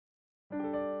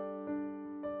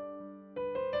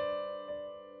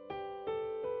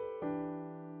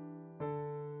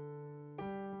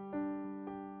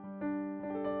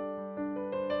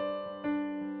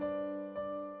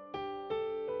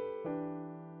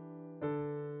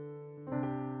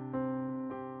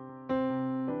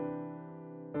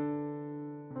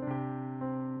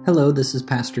Hello, this is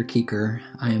Pastor Keeker.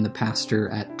 I am the pastor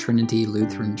at Trinity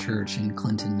Lutheran Church in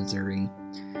Clinton, Missouri.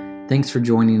 Thanks for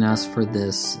joining us for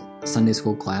this Sunday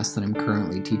school class that I'm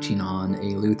currently teaching on,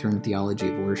 a Lutheran theology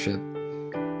of worship.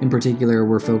 In particular,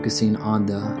 we're focusing on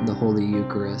the Holy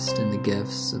Eucharist and the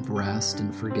gifts of rest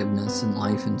and forgiveness and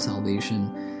life and salvation,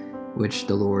 which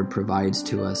the Lord provides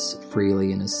to us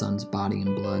freely in His Son's body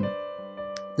and blood.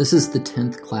 This is the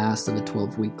 10th class of a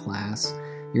 12-week class.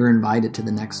 You're invited to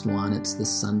the next one. It's this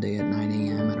Sunday at 9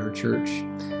 a.m. at our church.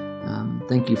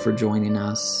 Thank you for joining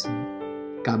us.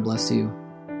 God bless you.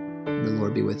 The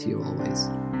Lord be with you always.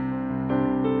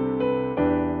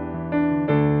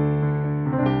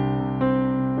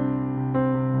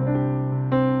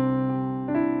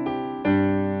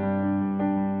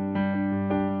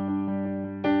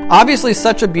 Obviously,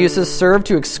 such abuses serve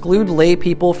to exclude lay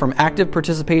people from active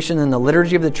participation in the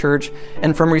liturgy of the church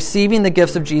and from receiving the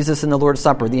gifts of Jesus in the Lord's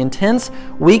Supper. The intense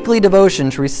weekly devotion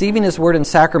to receiving His Word and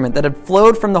sacrament that had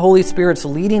flowed from the Holy Spirit's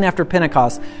leading after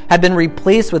Pentecost had been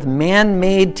replaced with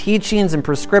man-made teachings and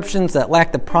prescriptions that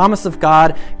lacked the promise of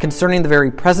God concerning the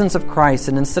very presence of Christ.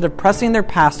 And instead of pressing their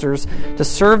pastors to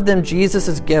serve them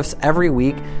Jesus' gifts every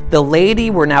week, the laity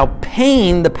were now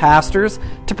paying the pastors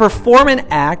to perform an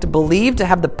act believed to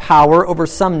have the power over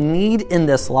some need in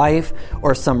this life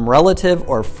or some relative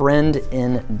or friend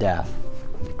in death.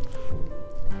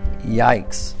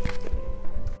 Yikes.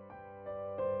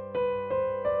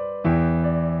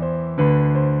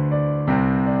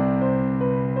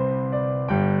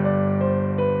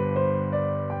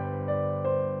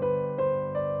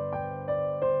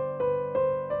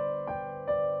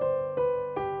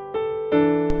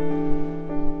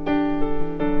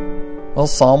 Well,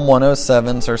 Psalm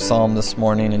 107 is our psalm this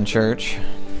morning in church.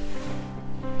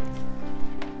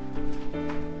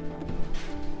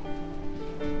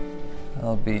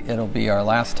 It'll be our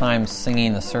last time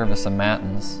singing the service of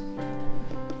Matins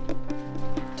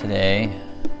today.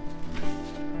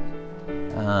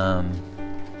 And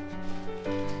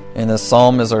the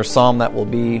psalm is our psalm that will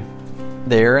be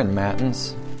there in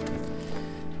Matins.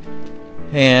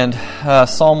 And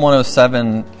Psalm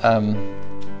 107,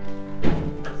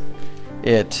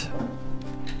 it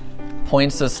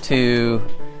points us to,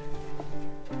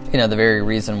 the very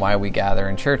reason why we gather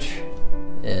in church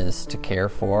is to care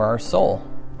for our soul.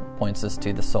 It points us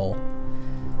to the soul.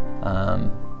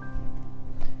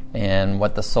 And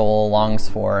what the soul longs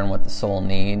for and what the soul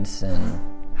needs and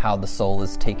how the soul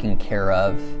is taken care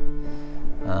of.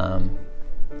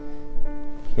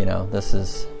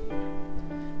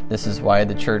 This is why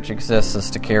the church exists, is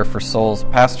to care for souls.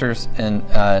 Pastors and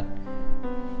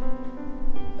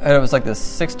it was like the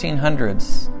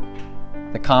 1600s.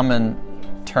 The common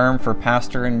term for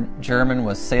pastor in German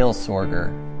was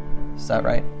Seelsorger. Is that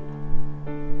right?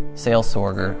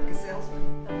 Seelsorger.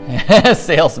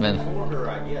 Salesman. Sorger,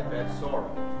 I get that sorrow.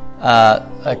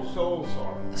 Soul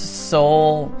sorrow.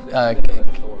 Soul.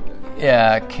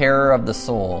 Care of the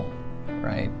soul,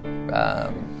 right?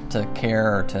 To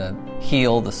care or to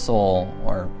heal the soul,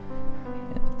 or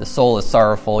if the soul is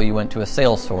sorrowful, you went to a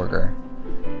Seelsorger.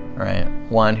 Right,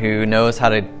 one who knows how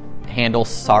to handle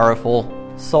sorrowful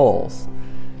souls,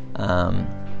 Psalm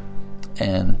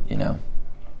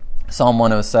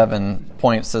 107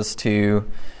 points us to,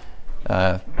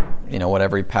 what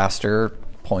every pastor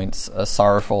points a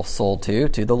sorrowful soul to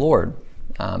the Lord.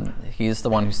 He's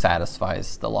the one who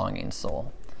satisfies the longing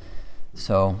soul.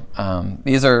 So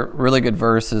these are really good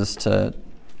verses to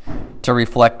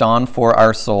reflect on for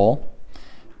our soul,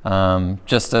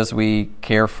 just as we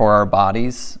care for our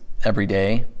bodies every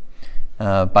day,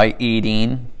 by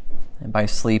eating, and by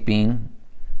sleeping,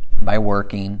 by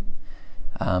working.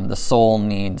 The soul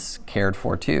needs cared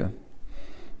for too.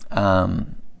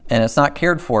 And it's not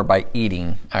cared for by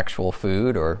eating actual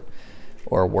food or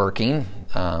working.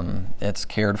 It's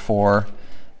cared for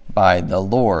by the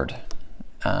Lord,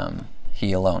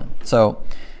 He alone. So,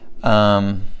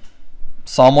 Psalm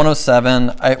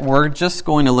 107, we're just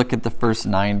going to look at the first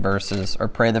 9 verses, or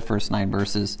pray the first 9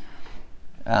 verses.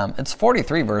 It's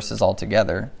 43 verses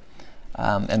altogether,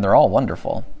 and they're all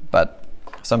wonderful, but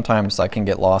sometimes I can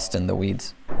get lost in the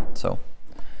weeds. So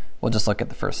we'll just look at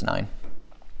the first 9.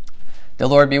 The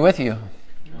Lord be with you.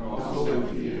 And also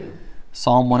with you.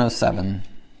 Psalm 107.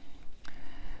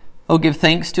 Oh, give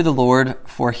thanks to the Lord,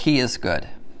 for He is good,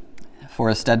 for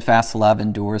His steadfast love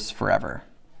endures forever.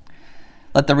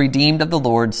 Let the redeemed of the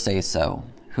Lord say so,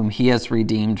 whom He has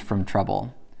redeemed from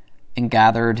trouble, and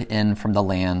gathered in from the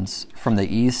lands, from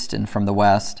the east and from the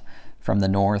west, from the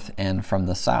north and from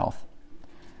the south.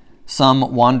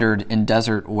 Some wandered in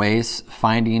desert wastes,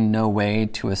 finding no way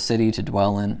to a city to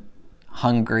dwell in,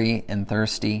 hungry and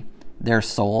thirsty, their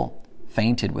soul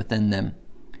fainted within them.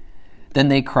 Then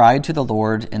they cried to the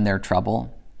Lord in their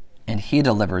trouble, and he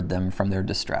delivered them from their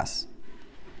distress.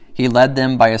 He led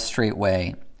them by a straight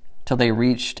way, till they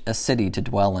reached a city to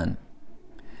dwell in.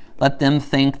 Let them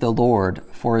thank the Lord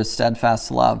for his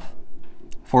steadfast love,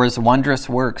 for his wondrous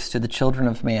works to the children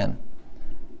of man.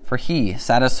 For he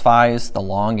satisfies the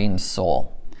longing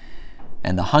soul,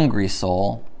 and the hungry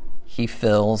soul he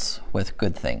fills with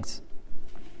good things.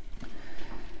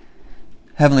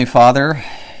 Heavenly Father,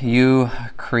 you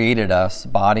created us,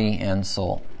 body and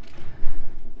soul.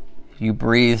 You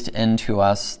breathed into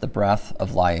us the breath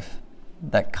of life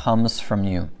that comes from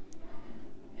you,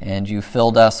 and you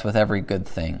filled us with every good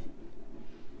thing.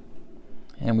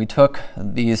 And we took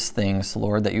these things,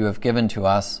 Lord, that you have given to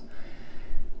us,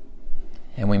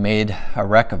 and we made a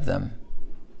wreck of them.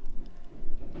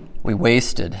 We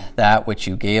wasted that which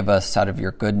you gave us out of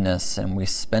your goodness, and we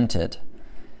spent it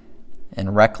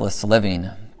in reckless living,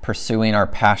 pursuing our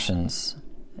passions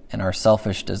and our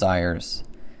selfish desires.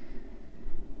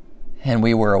 And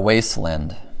we were a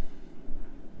wasteland.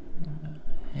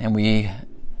 And we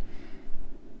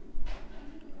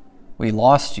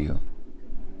lost you.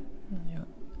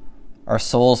 Our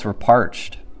souls were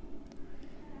parched.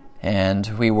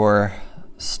 And we were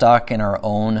stuck in our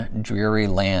own dreary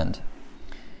land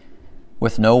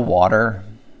with no water,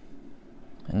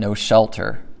 and no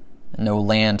shelter, and no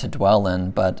land to dwell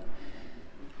in, but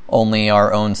only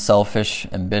our own selfish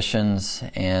ambitions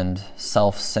and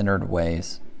self-centered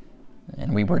ways.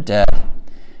 And we were dead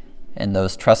in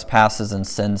those trespasses and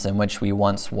sins in which we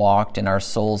once walked, and our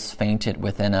souls fainted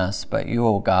within us. But you,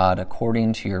 O God,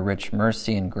 according to your rich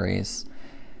mercy and grace,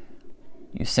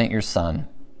 you sent your Son.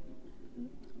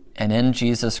 And in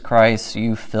Jesus Christ,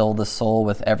 you fill the soul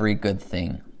with every good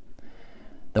thing.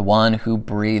 The one who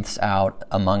breathes out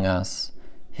among us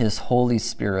his Holy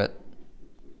Spirit,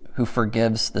 who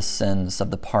forgives the sins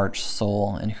of the parched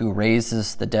soul, and who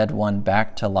raises the dead one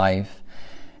back to life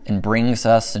and brings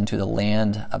us into the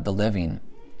land of the living,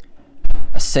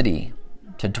 a city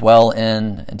to dwell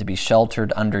in and to be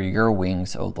sheltered under your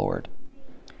wings, O Lord.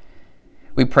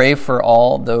 We pray for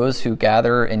all those who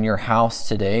gather in your house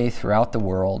today throughout the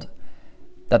world,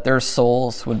 that their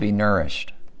souls would be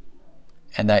nourished,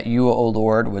 and that you, O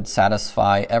Lord, would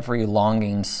satisfy every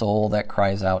longing soul that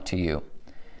cries out to you,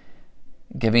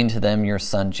 giving to them your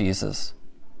Son Jesus,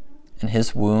 and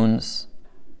his wounds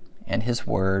and his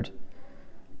word,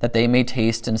 that they may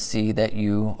taste and see that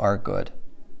you are good,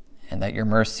 and that your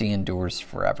mercy endures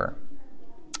forever.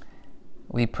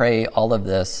 We pray all of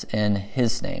this in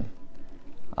his name.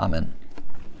 Amen.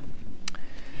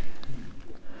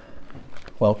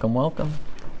 Welcome, welcome.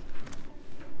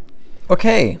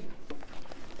 Okay.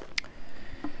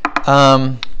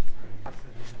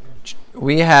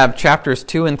 We have chapters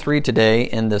 2 and 3 today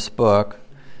in this book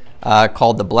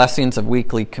called The Blessings of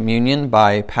Weekly Communion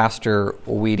by Pastor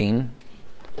Weeding.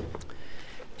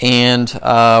 And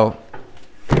we're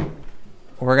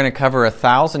going to cover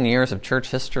 1,000 years of church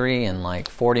history in like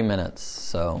 40 minutes.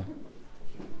 So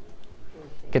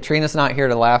Katrina's not here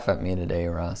to laugh at me today,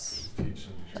 Russ.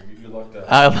 You lucked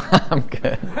out. I'm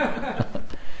good.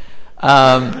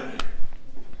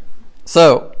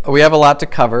 So we have a lot to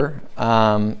cover,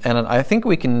 and I think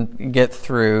we can get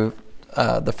through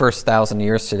the first 1,000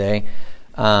 years today.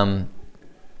 And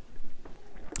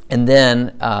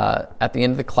then at the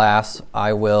end of the class,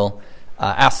 I will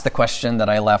ask the question that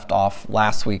I left off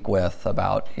last week with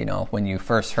about, when you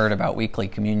first heard about weekly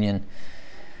communion,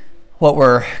 what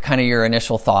were kind of your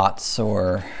initial thoughts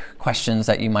or questions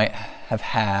that you might have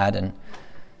had,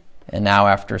 and now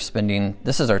after spending,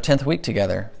 this is our 10th week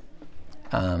together.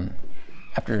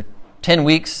 After 10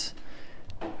 weeks,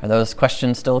 are those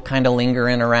questions still kind of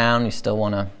lingering around? You still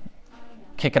want to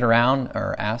kick it around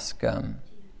or ask?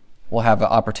 We'll have an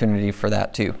opportunity for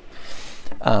that too.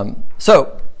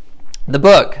 So, the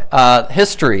book,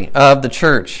 History of the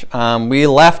Church. We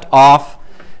left off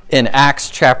in Acts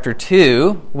chapter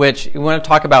 2, which you want to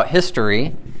talk about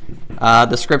history.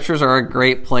 The scriptures are a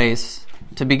great place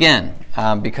to begin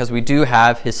because we do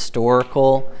have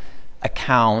historical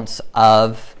accounts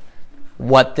of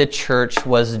what the church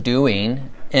was doing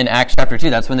in Acts chapter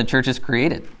 2. That's when the church is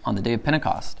created, on the day of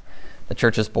Pentecost. The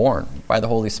church is born by the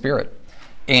Holy Spirit.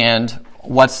 And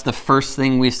what's the first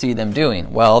thing we see them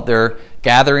doing? Well, they're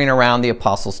gathering around the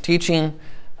apostles' teaching,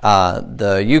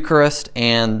 the Eucharist,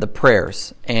 and the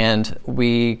prayers. And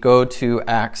we go to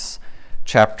Acts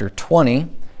chapter 20,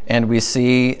 and we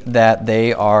see that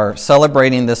they are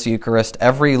celebrating this Eucharist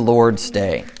every Lord's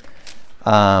Day.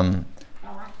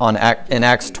 In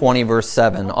Acts 20, verse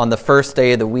 7, on the first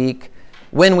day of the week,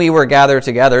 when we were gathered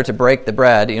together to break the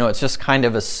bread, it's just kind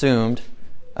of assumed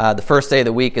The first day of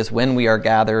the week is when we are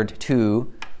gathered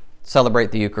to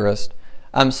celebrate the Eucharist.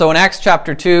 So in Acts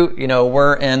chapter 2,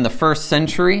 we're in the first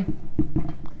century,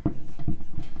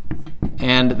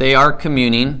 and they are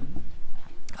communing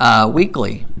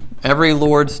weekly, every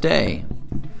Lord's Day.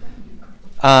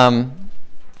 Now,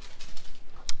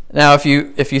 if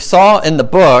you saw in the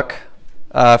book,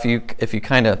 if you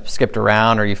kind of skipped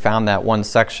around or you found that one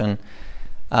section,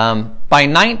 by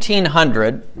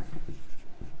 1900,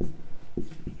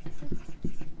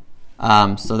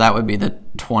 so that would be the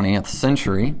 20th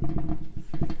century,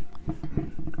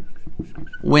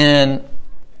 when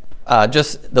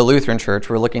just the Lutheran Church,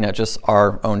 we're looking at just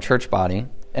our own church body,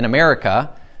 in America,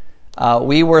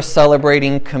 we were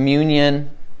celebrating communion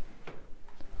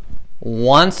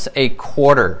once a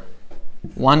quarter,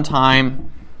 one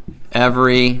time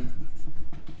every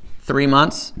 3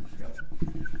 months.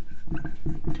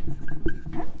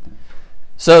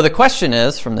 So the question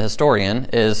is, from the historian,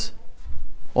 is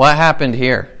what happened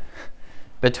here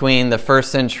between the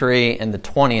first century and the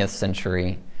 20th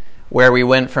century, where we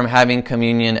went from having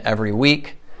communion every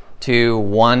week to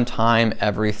one time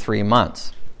every 3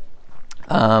 months?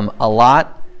 A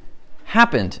lot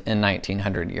happened in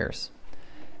 1900 years.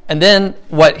 And then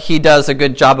what he does a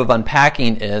good job of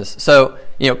unpacking is,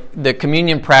 the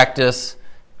communion practice,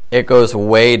 it goes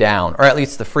way down, or at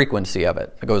least the frequency of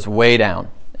it goes way down.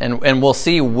 And we'll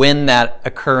see when that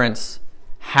occurrence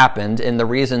happened and the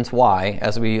reasons why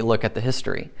as we look at the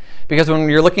history. Because when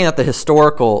you're looking at the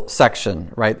historical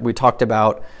section, right, we talked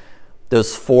about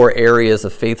those 4 areas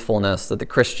of faithfulness that the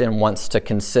Christian wants to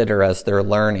consider as they're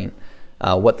learning.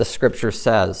 What the Scripture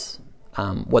says,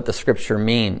 what the Scripture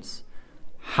means,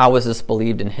 how is this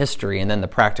believed in history, and then the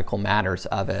practical matters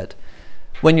of it.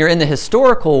 When you're in the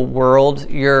historical world,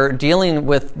 you're dealing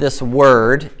with this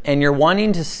word, and you're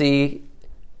wanting to see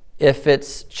if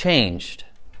it's changed,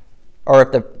 or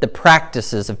if the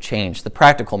practices have changed, the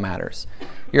practical matters.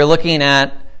 You're looking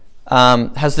at,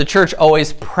 has the church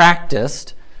always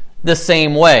practiced the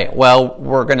same way? Well,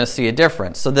 we're going to see a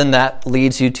difference. So then that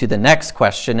leads you to the next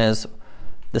question, is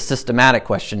the systematic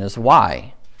question, is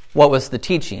why? What was the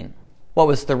teaching? What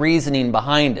was the reasoning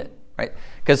behind it? Right?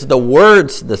 Because the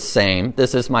word's the same.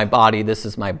 This is my body, this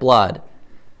is my blood.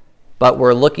 But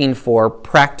we're looking for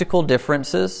practical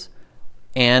differences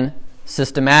and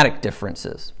systematic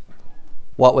differences.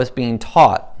 What was being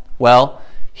taught? Well,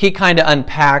 he kind of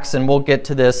unpacks, and we'll get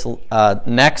to this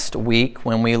next week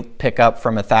when we pick up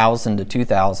from 1000 to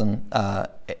 2000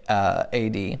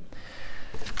 AD.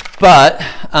 But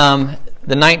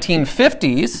the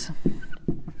 1950s,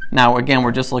 now again,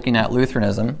 we're just looking at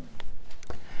Lutheranism.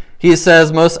 He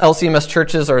says most LCMS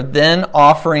churches are then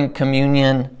offering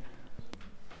communion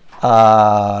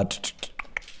once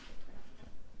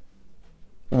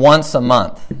a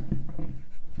month.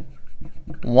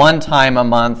 One time a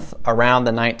month around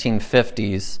the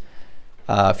 1950s.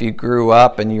 If you grew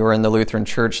up and you were in the Lutheran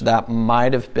Church, that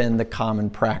might have been the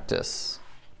common practice.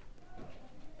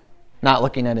 Not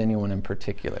looking at anyone in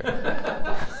particular.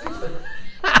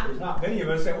 There's not many of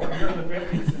us that were here in the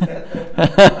 50s.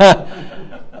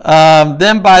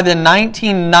 Then by the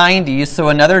 1990s, so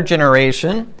another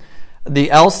generation, the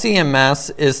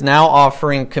LCMS is now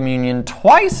offering communion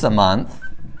twice a month.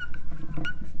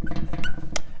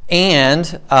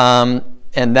 And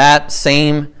in that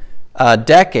same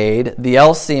decade, the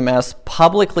LCMS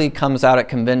publicly comes out at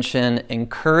convention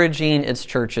encouraging its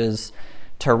churches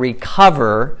to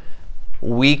recover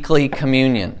weekly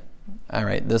communion. All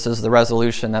right, this is the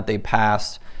resolution that they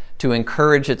passed to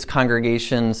encourage its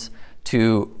congregations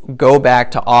to go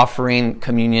back to offering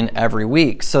communion every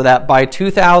week. So that by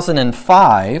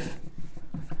 2005,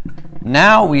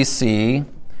 now we see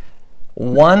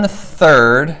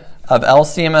 1/3 of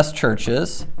LCMS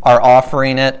churches are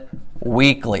offering it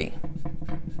weekly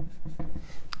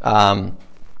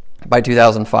by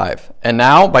 2005. And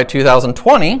now, by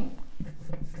 2020,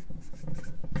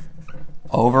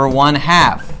 over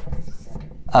 1/2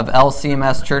 of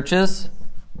LCMS churches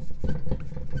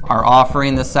are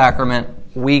offering the sacrament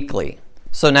weekly.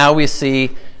 So now we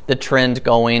see the trend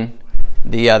going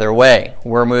the other way.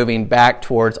 We're moving back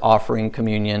towards offering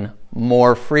communion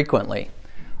more frequently.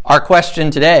 Our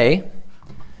question today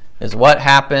is what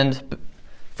happened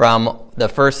from the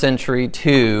first century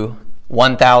to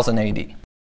 1000 AD.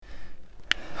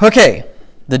 Okay,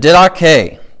 the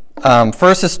Didache.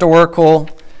 First historical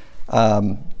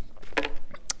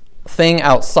thing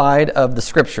outside of the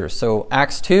Scriptures. So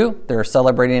Acts 2, they're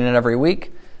celebrating it every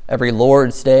week, every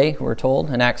Lord's Day, we're told,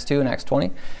 in Acts 2 and Acts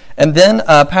 20. And then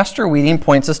Pastor Weeding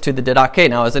points us to the Didache.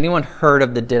 Now, has anyone heard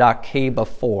of the Didache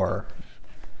before?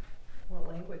 What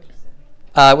language is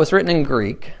it? It was written in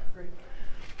Greek.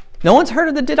 No one's heard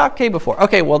of the Didache before.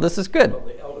 Okay, well, this is good. Well,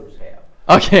 the elders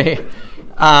have. Okay.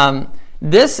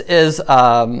 This is,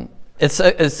 it's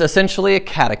essentially a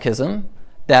catechism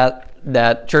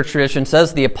that church tradition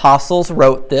says the apostles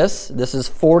wrote this. This is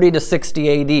 40 to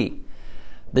 60 AD,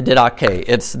 the Didache.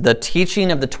 It's the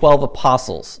teaching of the 12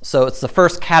 apostles. So it's the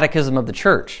first catechism of the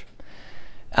church.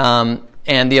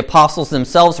 And the apostles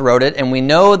themselves wrote it, and we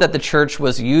know that the church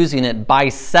was using it by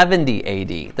 70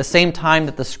 AD, the same time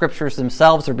that the scriptures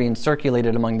themselves are being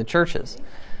circulated among the churches.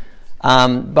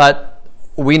 But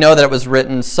we know that it was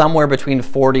written somewhere between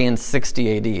 40 and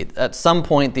 60 AD. At some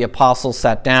point, the apostles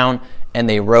sat down and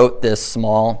they wrote this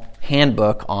small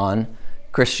handbook on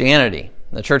Christianity.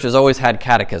 The church has always had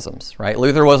catechisms, right?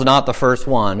 Luther was not the first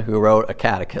one who wrote a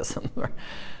catechism,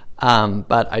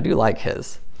 but I do like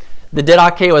his. The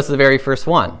Didache was the very first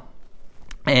one.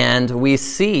 And we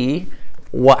see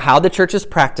how the church is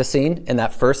practicing in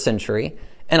that first century,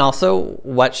 and also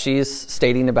what she's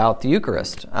stating about the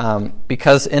Eucharist.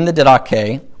 Because in the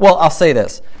Didache, well, I'll say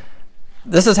this.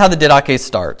 This is how the Didache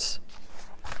starts.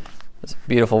 It's a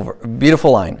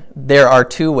beautiful line. There are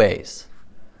two ways,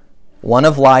 one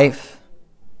of life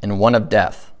and one of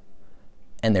death.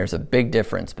 And there's a big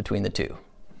difference between the two.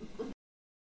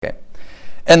 Okay.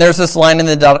 And there's this line in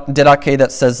the Didache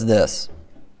that says this.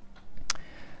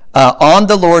 On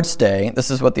the Lord's Day, this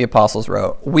is what the apostles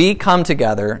wrote, we come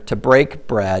together to break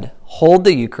bread, hold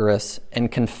the Eucharist,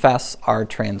 and confess our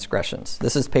transgressions.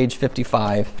 This is page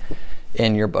 55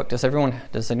 in your book. Does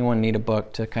anyone need a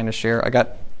book to kind of share?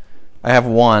 I have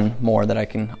one more that I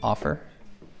can offer.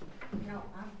 No,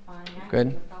 I'm fine.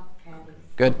 Good.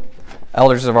 Good.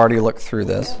 Elders have already looked through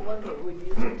this.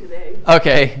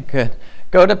 Okay, good.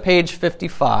 Go to page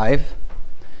 55.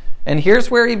 And here's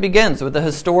where he begins with the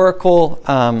historical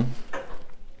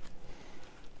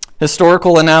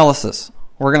analysis.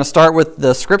 We're going to start with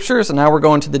the scriptures, and now we're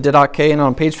going to the Didache. And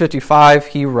on page 55,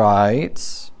 he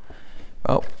writes...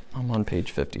 Oh, I'm on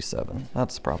page 57.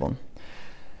 That's the problem.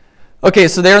 Okay,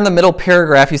 so there in the middle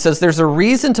paragraph, he says, there's a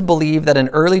reason to believe that an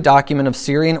early document of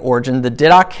Syrian origin, the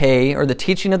Didache, or the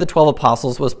teaching of the 12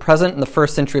 apostles, was present in the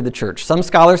first century of the church. Some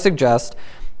scholars suggest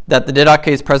that the Didache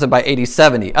is present by AD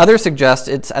 70. Others suggest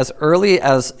it's as early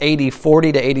as AD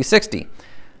 40 to AD 60.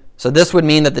 So this would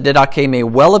mean that the Didache may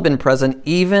well have been present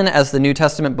even as the New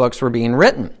Testament books were being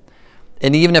written.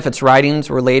 And even if its writings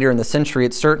were later in the century,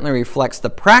 it certainly reflects the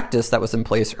practice that was in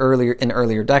place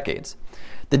earlier decades.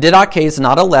 The Didache is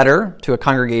not a letter to a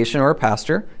congregation or a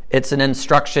pastor. It's an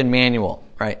instruction manual,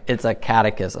 right? It's a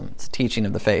catechism. It's teaching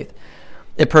of the faith.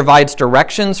 It provides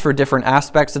directions for different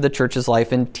aspects of the church's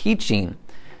life and teaching.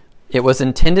 It was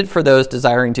intended for those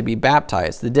desiring to be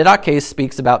baptized. The Didache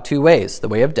speaks about two ways, the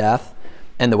way of death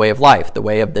and the way of life, the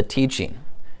way of the teaching.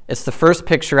 It's the first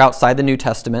picture outside the New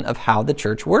Testament of how the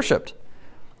church worshiped.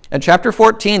 In chapter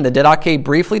 14, the Didache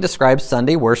briefly describes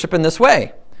Sunday worship in this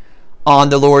way. On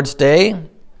the Lord's Day,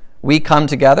 we come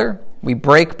together, we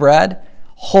break bread,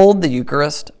 hold the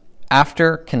Eucharist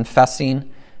after confessing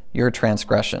your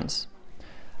transgressions.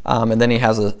 And then he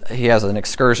has an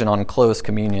excursion on closed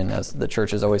communion, as the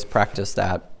church has always practiced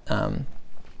that.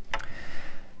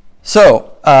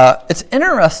 So it's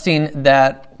interesting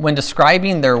that when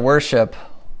describing their worship,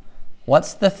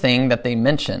 what's the thing that they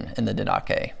mention in the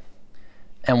Didache?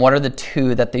 And what are the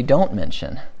two that they don't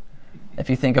mention? If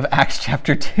you think of Acts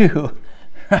chapter 2,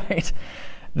 right?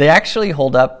 They actually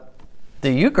hold up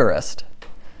the Eucharist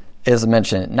is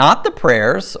mentioned, not the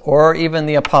prayers or even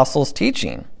the apostles'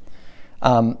 teaching.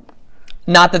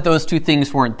 Not that those two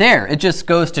things weren't there. It just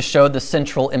goes to show the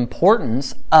central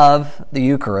importance of the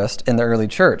Eucharist in the early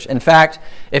church. In fact,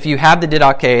 if you have the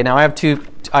Didache, now I have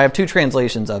two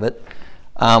translations of it.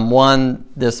 One,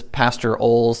 this Pastor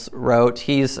Oles wrote.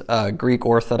 He's Greek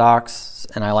Orthodox,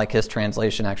 and I like his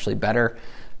translation actually better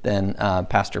than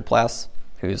Pastor Pless,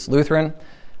 who's Lutheran.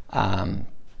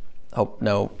 Hope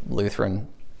no Lutheran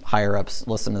higher-ups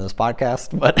listen to this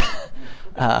podcast, but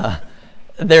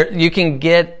there you can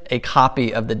get a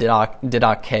copy of the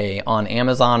Didache on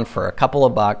Amazon for a couple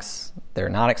of bucks. They're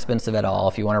not expensive at all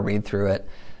if you want to read through it.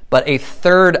 But a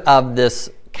third of this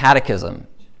catechism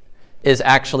is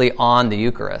actually on the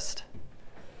Eucharist.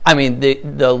 I mean,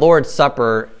 the Lord's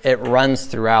Supper, it runs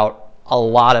throughout a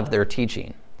lot of their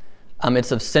teaching.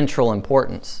 It's of central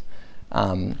importance.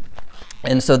 And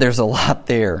so there's a lot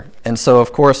there. And so,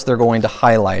 of course, they're going to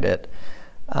highlight it.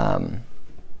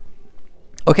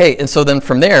 Okay, and so then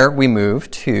from there, we move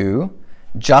to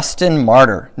Justin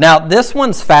Martyr. Now, this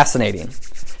one's fascinating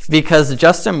because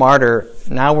Justin Martyr,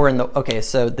 now we're in the... Okay,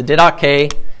 so the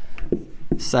Didache,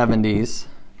 70s.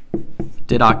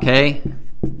 Didache.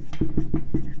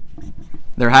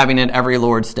 They're having it every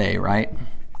Lord's Day, right?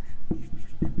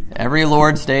 Every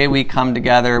Lord's Day we come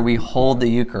together, we hold the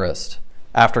Eucharist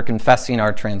after confessing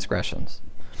our transgressions.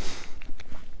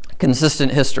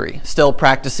 Consistent history, still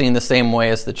practicing the same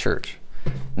way as the church.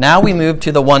 Now we move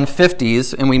to the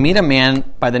 150s, and we meet a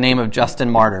man by the name of Justin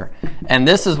Martyr. And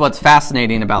this is what's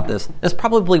fascinating about this. This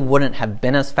probably wouldn't have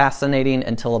been as fascinating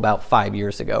until about 5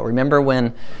 years ago. Remember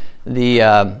when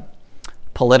the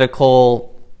political,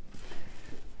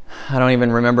 I don't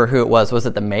even remember who it was. Was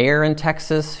it the mayor in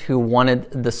Texas who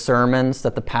wanted the sermons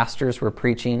that the pastors were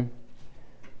preaching?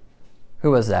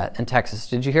 Who was that in Texas?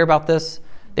 Did you hear about this?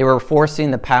 They were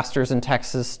forcing the pastors in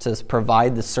Texas to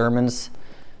provide the sermons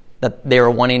that they were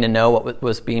wanting to know what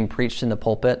was being preached in the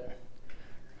pulpit.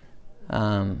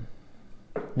 No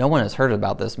one has heard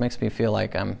about this. Makes me feel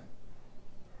like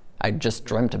I just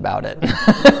dreamt about it.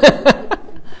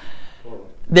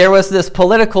 There was this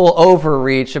political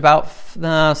overreach about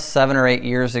 7 or 8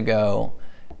 years ago,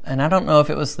 and I don't know if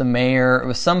it was the mayor, it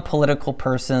was some political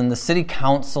person, the city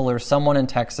council or someone in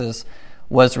Texas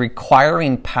was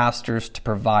requiring pastors to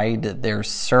provide their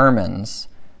sermons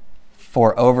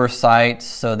for oversight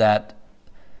so that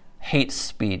hate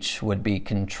speech would be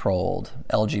controlled.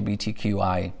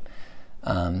 LGBTQI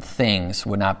things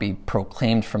would not be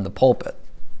proclaimed from the pulpit.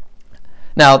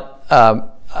 Now,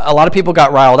 a lot of people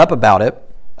got riled up about it,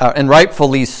 and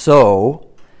rightfully so,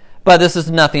 but this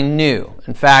is nothing new.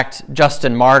 In fact,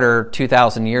 Justin Martyr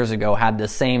 2,000 years ago had the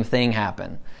same thing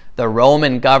happen. The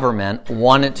Roman government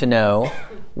wanted to know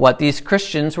what these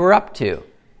Christians were up to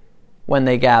when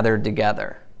they gathered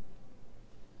together.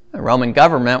 The Roman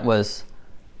government was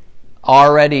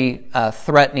already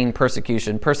threatening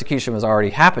persecution. Persecution was already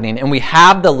happening. And we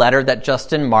have the letter that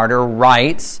Justin Martyr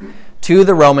writes to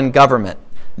the Roman government.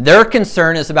 Their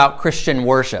concern is about Christian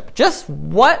worship. Just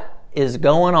what is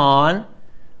going on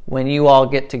when you all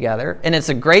get together? And it's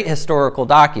a great historical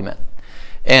document.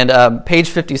 And page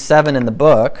 57 in the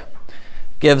book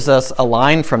gives us a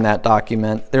line from that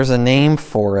document. There's a name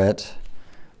for it,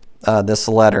 this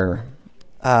letter.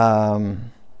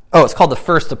 It's called the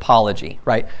First Apology,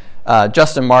 right?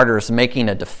 Justin Martyr is making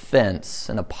a defense,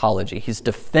 an apology. He's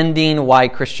defending why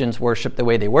Christians worship the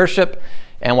way they worship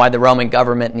and why the Roman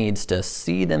government needs to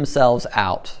see themselves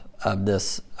out of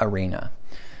this arena.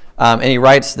 And he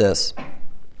writes this.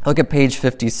 Look at page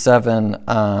 57.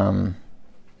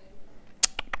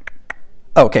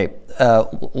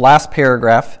 Last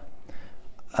paragraph,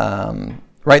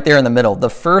 right there in the middle. The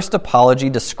First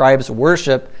Apology describes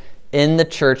worship in the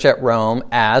church at Rome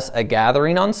as a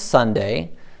gathering on Sunday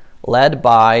led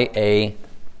by a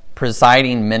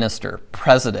presiding minister,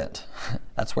 president.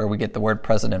 That's where we get the word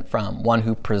president from, one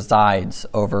who presides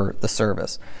over the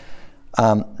service.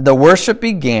 The worship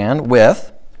began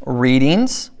with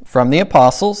readings from the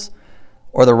apostles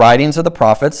or the writings of the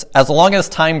prophets, as long as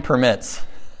time permits.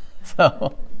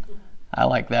 So I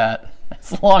like that.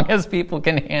 As long as people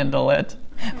can handle it,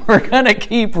 we're going to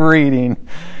keep reading.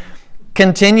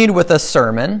 Continued with a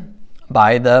sermon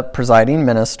by the presiding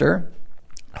minister,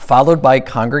 followed by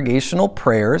congregational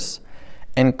prayers,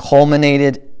 and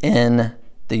culminated in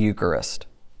the Eucharist.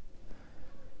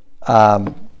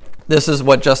 This is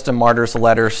what Justin Martyr's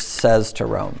letter says to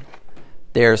Rome.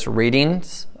 There's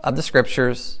readings of the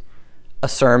scriptures, a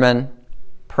sermon,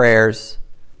 prayers,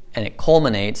 and it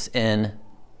culminates in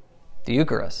the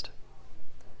Eucharist.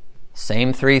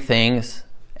 Same three things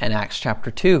in Acts chapter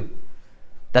 2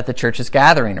 that the church is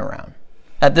gathering around.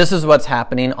 That this is what's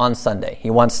happening on Sunday. He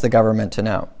wants the government to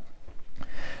know.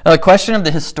 Now, the question of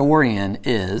the historian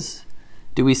is,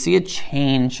 do we see a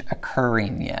change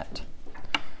occurring yet?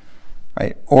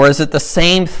 Right? Or is it the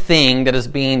same thing that is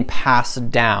being passed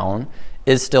down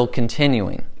is still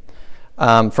continuing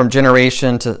from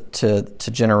generation to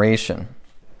generation?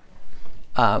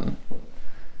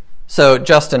 So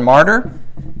Justin Martyr,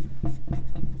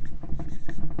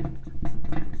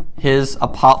 his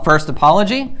first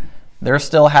apology, they're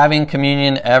still having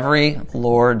communion every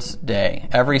Lord's Day,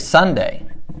 every Sunday.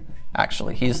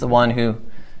 Actually, he's the one who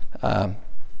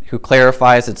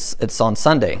clarifies it's on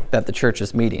Sunday that the church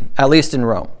is meeting, at least in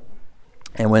Rome.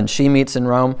 And when she meets in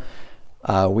Rome,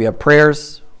 we have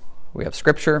prayers, we have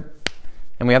scripture,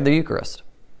 and we have the Eucharist.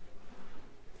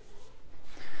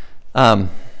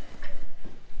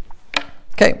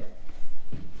 Okay.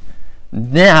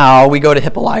 Now we go to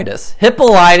Hippolytus.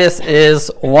 Hippolytus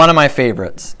is one of my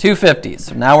favorites.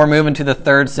 250s. Now we're moving to the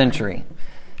 3rd century.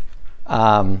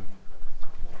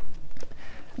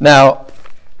 Now,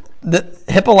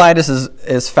 Hippolytus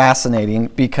is fascinating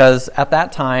because at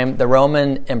that time the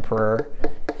Roman emperor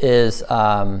is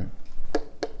I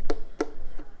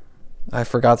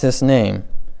forgot this name.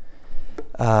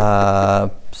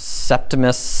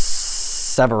 Septimus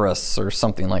Severus or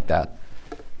something like that.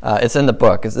 It's in the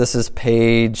book. This is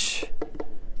page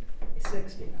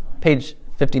 60. Page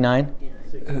 59.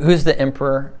 Who's the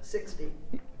emperor? 60.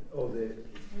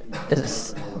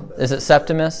 Is it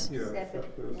Septimus?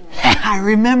 I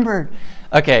remembered.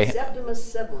 Okay. Septimus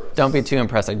Severus. Don't be too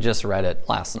impressed. I just read it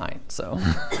last night. So,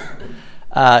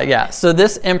 So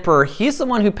this emperor, he's the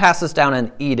one who passes down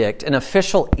an edict, an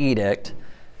official edict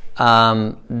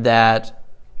that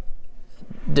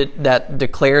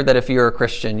declared that if you're a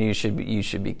Christian, you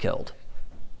should be killed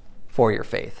for your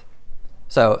faith.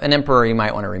 So an emperor you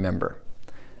might want to remember.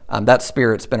 That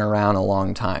spirit's been around a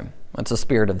long time. It's a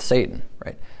spirit of Satan,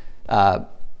 right?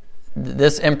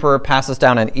 This emperor passes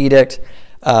down an edict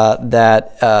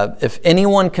that if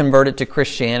anyone converted to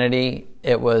Christianity,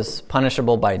 it was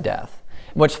punishable by death.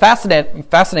 What's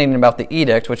fascinating about the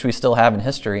edict, which we still have in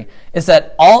history, is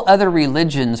that all other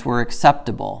religions were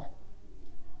acceptable,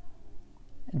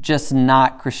 just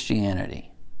not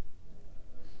Christianity.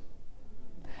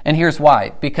 And here's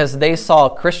why. Because they saw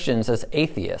Christians as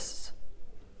atheists.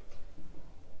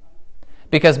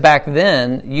 Because back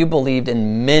then, you believed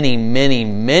in many, many,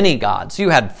 many gods. You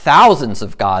had thousands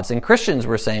of gods, and Christians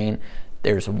were saying,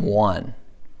 there's one.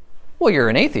 Well, you're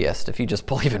an atheist if you just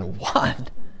believe in one.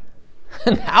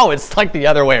 Now it's like the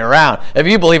other way around. If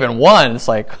you believe in one, it's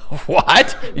like,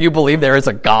 what? You believe there is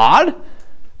a God?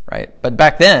 Right? But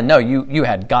back then, no, you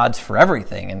had gods for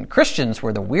everything. And Christians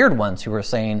were the weird ones who were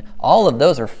saying, all of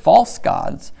those are false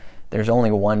gods. There's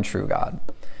only one true God.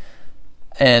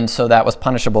 And so that was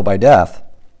punishable by death.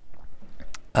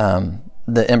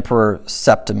 The Emperor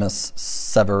Septimus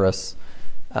Severus,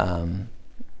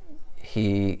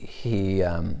 he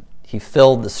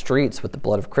filled the streets with the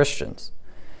blood of Christians.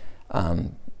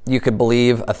 You could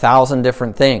believe 1,000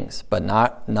 different things, but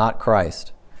not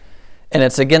Christ. And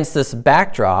it's against this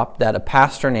backdrop that a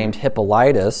pastor named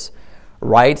Hippolytus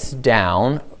writes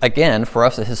down, again, for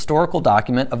us, a historical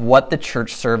document of what the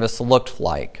church service looked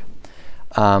like.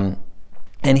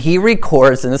 And he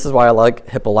records, and this is why I like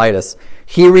Hippolytus,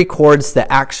 he records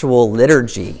the actual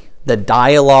liturgy, the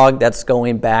dialogue that's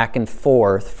going back and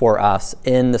forth for us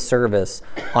in the service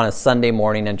on a Sunday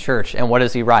morning in church. And what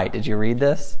does he write? Did you read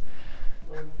this?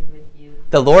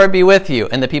 The Lord be with you.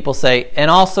 And the people say,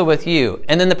 and also with you.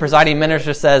 And then the presiding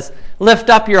minister says, lift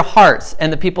up your hearts.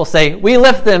 And the people say, we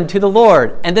lift them to the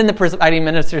Lord. And then the presiding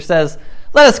minister says,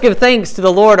 let us give thanks to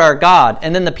the Lord our God.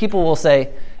 And then the people will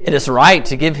say, it is right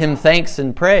to give him thanks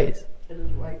and praise. It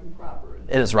is right and proper.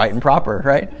 It is right and proper,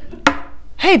 right?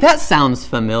 Hey, that sounds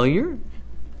familiar.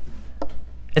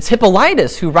 It's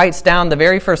Hippolytus who writes down the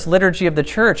very first liturgy of the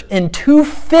church in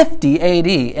 250 AD.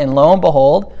 And lo and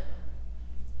behold,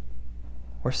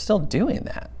 we're still doing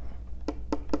that.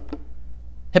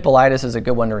 Hippolytus is a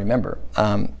good one to remember.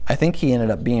 I think he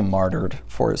ended up being martyred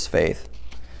for his faith.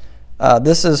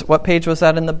 This is, what page was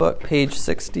that in the book? Page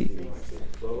 60.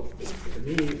 So, to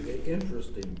me, the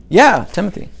interesting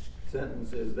Timothy.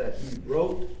 sentence is that he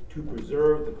wrote to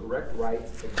preserve the correct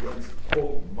rights against,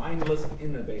 quote, mindless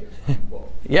innovators,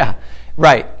 quote. Yeah,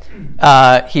 right.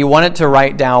 He wanted to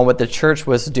write down what the church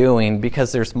was doing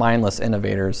because there's mindless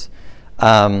innovators.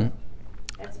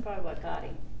 That's probably what got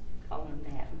him, calling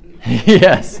him that.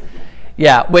 Yes.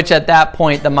 Yeah, which at that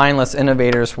point, the mindless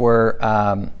innovators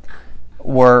were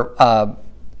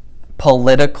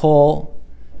political,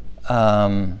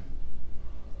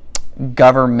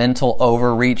 governmental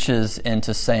overreaches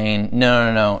into saying,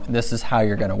 no, this is how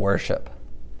you're going to worship.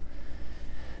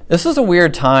 This was a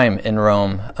weird time in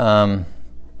Rome.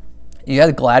 You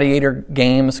had gladiator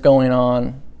games going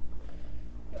on.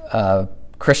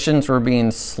 Christians were being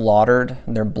slaughtered,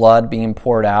 their blood being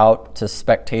poured out to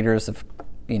spectators of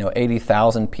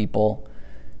 80,000 people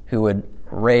who would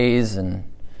raise, and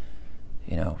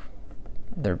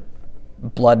their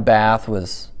bloodbath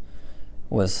was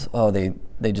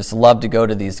they just loved to go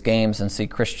to these games and see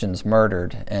Christians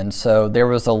murdered. And so there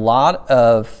was a lot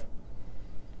of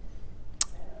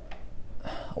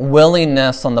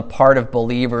willingness on the part of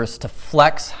believers to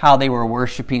flex how they were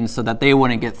worshiping so that they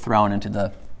wouldn't get thrown into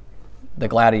the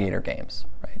gladiator games.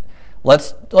 Right?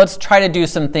 Let's try to do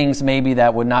some things maybe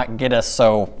that would not get us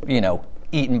so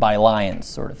eaten by lions,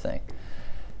 sort of thing.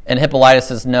 And Hippolytus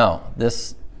says, no,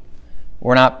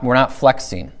 we're not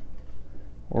flexing.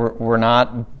 We're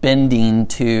not bending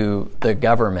to the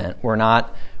government. We're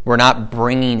not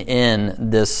bringing in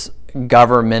this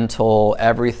governmental,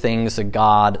 everything's a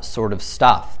god sort of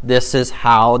stuff. This is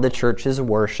how the church is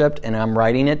worshipped, and I'm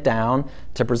writing it down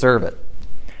to preserve it,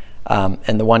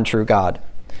 and the one true God.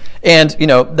 And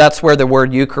that's where the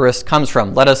word Eucharist comes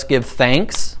from. Let us give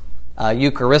thanks.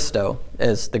 Eucharisto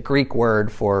is the Greek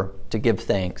word for to give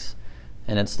thanks.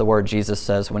 And it's the word Jesus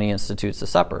says when he institutes the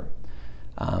supper.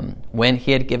 When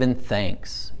he had given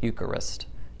thanks, Eucharist,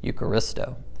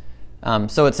 Eucharisto.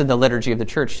 So it's in the liturgy of the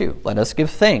church too. Let us give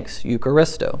thanks,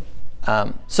 Eucharisto.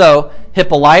 So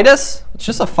Hippolytus, it's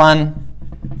just a fun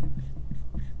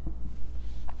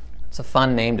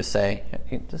name to say.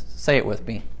 Just say it with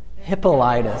me.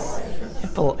 Hippolytus.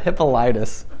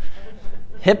 Hippolytus.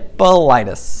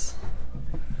 Hippolytus.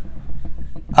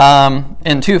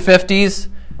 In 250s,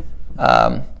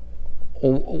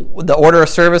 the order of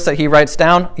service that he writes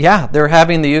down, they're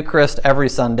having the Eucharist every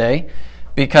Sunday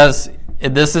because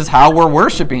this is how we're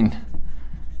worshiping.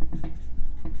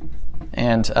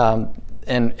 And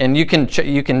you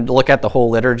can look at the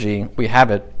whole liturgy. We have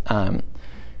it. I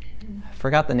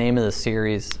forgot the name of the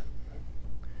series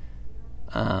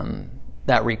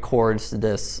that records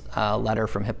this letter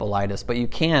from Hippolytus, but you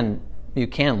can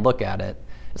look at it.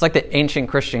 It's like the Ancient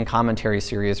Christian Commentary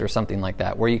series or something like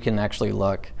that, where you can actually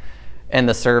look. And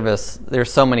the service, there's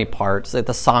so many parts. Like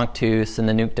the Sanctus and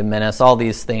the Nunc Dimittis, all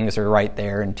these things are right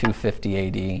there in 250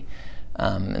 AD.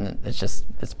 And it's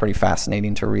pretty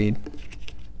fascinating to read.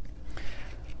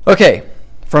 Okay,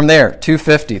 from there,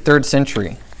 250, 3rd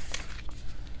century.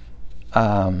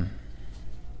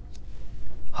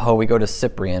 We go to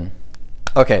Cyprian.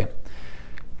 Okay.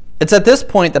 It's at this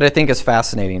point that I think is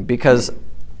fascinating because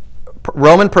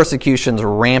Roman persecution's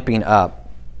ramping up.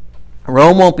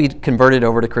 Rome won't be converted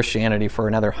over to Christianity for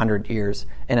another 100 years.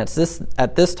 And it's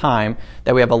at this time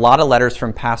that we have a lot of letters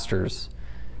from pastors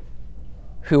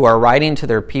who are writing to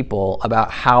their people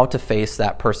about how to face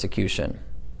that persecution.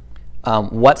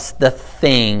 What's the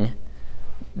thing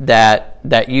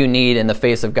that you need in the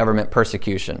face of government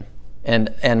persecution?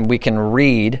 And we can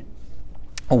read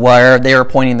where they are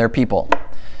pointing their people.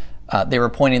 They were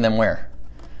pointing them where?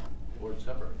 Lord's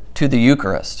Supper. To the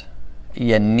Eucharist.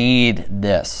 You need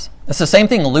this. It's the same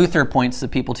thing Luther points the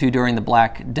people to during the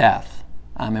Black Death.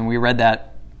 And we read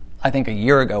that, I think, a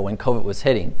year ago when COVID was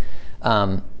hitting.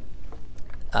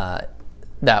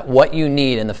 That what you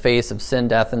need in the face of sin,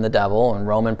 death, and the devil, and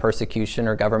Roman persecution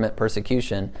or government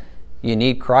persecution, you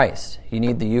need Christ. You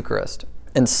need the Eucharist.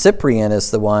 And Cyprian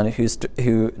is the one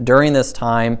who during this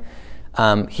time,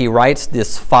 he writes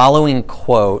this following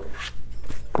quote,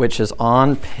 which is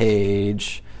on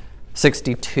page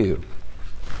 62.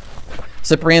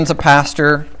 Cyprian's a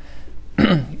pastor.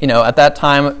 At that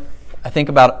time, I think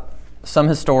about some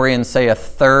historians say a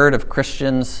third of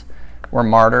Christians were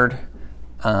martyred.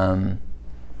 And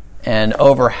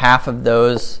over half of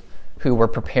those who were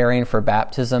preparing for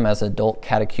baptism as adult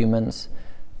catechumens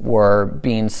were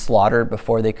being slaughtered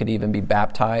before they could even be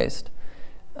baptized.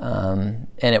 And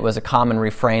it was a common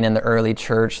refrain in the early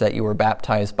church that you were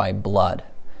baptized by blood,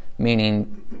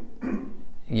 meaning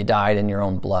you died in your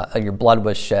own blood. Your blood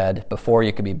was shed before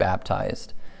you could be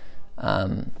baptized.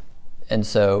 And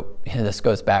so this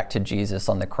goes back to Jesus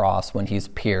on the cross when he's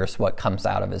pierced. What comes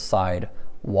out of his side?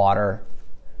 Water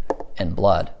and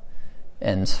blood.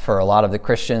 And for a lot of the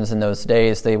Christians in those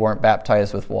days, they weren't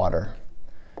baptized with water.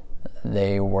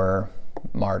 They were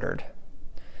martyred.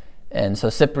 And so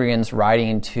Cyprian's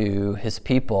writing to his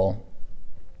people,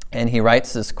 and he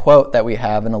writes this quote that we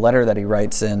have in a letter that he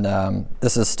writes in,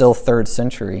 this is still 3rd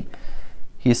century.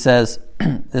 He says,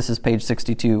 this is page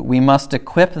 62, "We must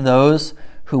equip those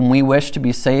whom we wish to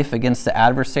be safe against the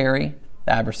adversary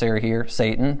here,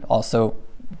 Satan, also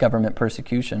government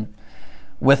persecution,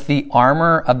 with the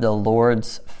armor of the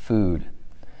Lord's food.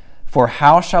 For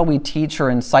how shall we teach or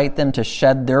incite them to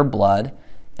shed their blood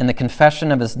in the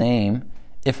confession of his name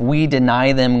if we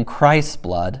deny them Christ's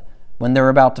blood when they're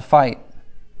about to fight?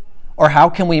 Or how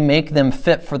can we make them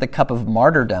fit for the cup of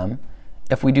martyrdom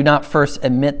if we do not first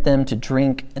admit them to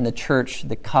drink in the church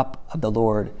the cup of the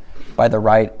Lord by the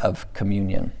rite of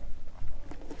communion?"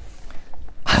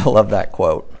 I love that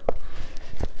quote.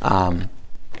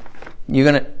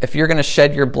 If you're gonna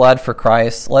shed your blood for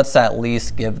Christ, let's at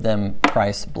least give them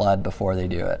Christ's blood before they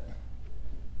do it.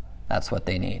 That's what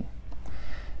they need.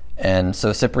 And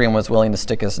so Cyprian was willing to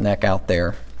stick his neck out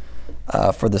there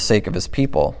for the sake of his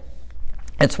people.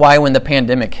 It's why when the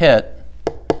pandemic hit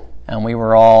and we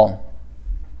were all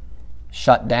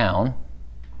shut down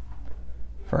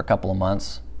for a couple of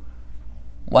months,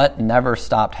 what never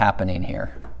stopped happening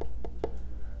here?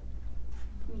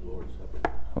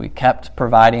 We kept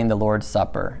providing the Lord's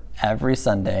Supper every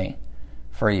Sunday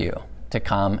for you to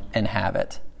come and have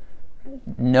it.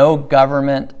 No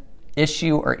government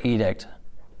issue or edict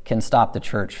can stop the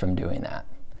church from doing that.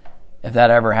 If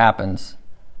that ever happens,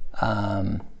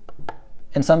 in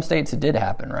some states it did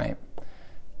happen, right?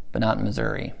 But not in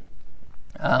Missouri.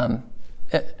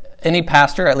 Any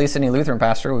pastor, at least any Lutheran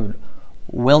pastor,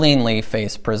 willingly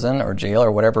face prison or jail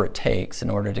or whatever it takes in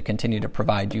order to continue to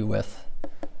provide you with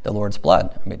the Lord's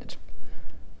blood. I mean,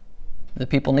 the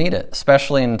people need it,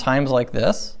 especially in times like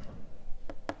this.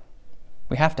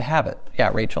 We have to have it.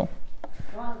 Yeah, Rachel?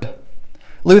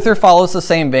 Luther follows the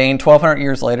same vein. 1,200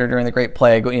 years later, during the Great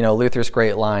Plague, Luther's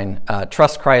great line,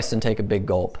 trust Christ and take a big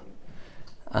gulp.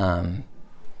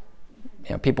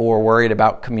 People were worried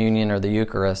about communion or the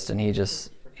Eucharist, and he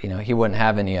just, he wouldn't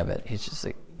have any of it. He's just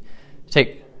like,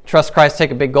 trust Christ,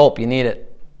 take a big gulp. You need it.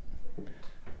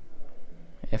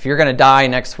 If you're going to die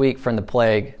next week from the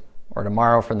plague or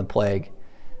tomorrow from the plague,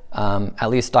 at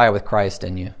least die with Christ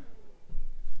in you.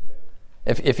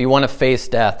 If you want to face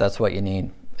death, that's what you need.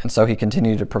 And so he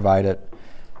continued to provide it.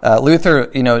 Luther,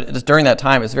 during that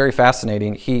time, it's very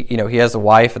fascinating. He has a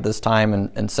wife at this time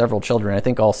and several children. I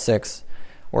think all 6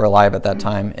 were alive at that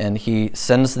time. And he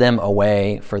sends them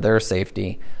away for their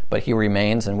safety, but he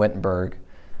remains in Wittenberg,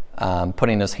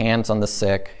 putting his hands on the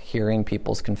sick, hearing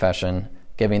people's confession,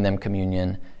 giving them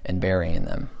communion, and burying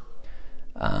them.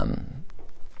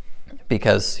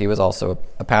 Because he was also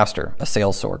a pastor, a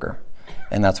Seelsorger,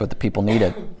 and that's what the people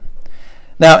needed.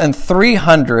 Now, in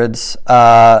 300s,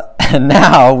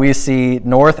 now we see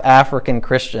North African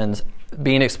Christians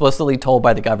being explicitly told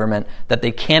by the government that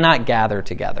they cannot gather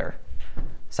together.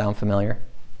 Sound familiar?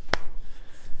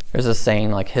 There's a saying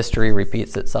like history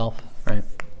repeats itself, right?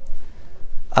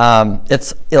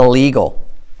 It's illegal.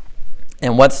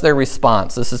 And what's their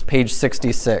response? This is page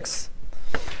 66.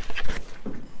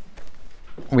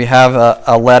 We have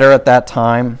a letter at that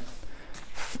time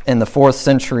in the 4th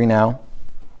century now.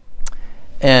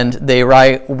 And they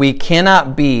write, "We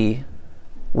cannot be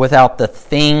without the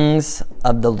things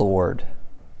of the Lord."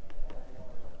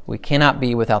 We cannot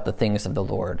be without the things of the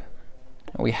Lord.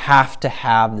 We have to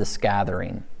have this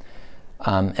gathering.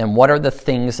 And what are the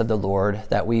things of the Lord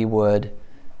that we would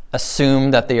assume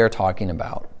that they are talking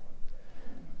about?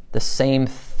 The same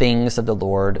things of the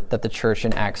Lord that the church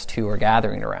in Acts 2 are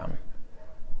gathering around.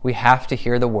 We have to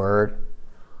hear the word.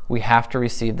 We have to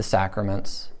receive the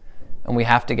sacraments. And we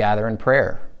have to gather in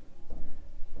prayer.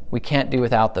 We can't do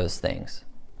without those things.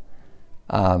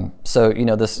 So,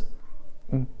 this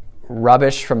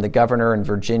rubbish from the governor in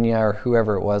Virginia or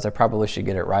whoever it was, I probably should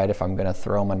get it right if I'm going to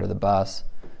throw him under the bus.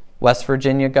 West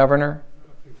Virginia governor?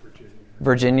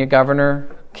 Virginia governor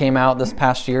came out this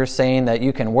past year saying that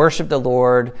you can worship the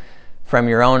Lord from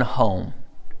your own home.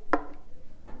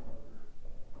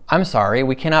 I'm sorry,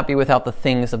 we cannot be without the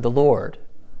things of the Lord.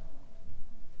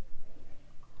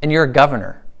 And you're a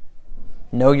governor.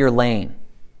 Know your lane.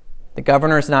 The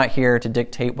governor is not here to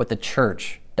dictate what the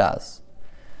church does.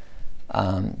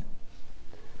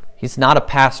 He's not a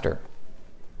pastor.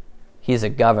 He's a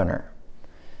governor.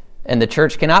 And the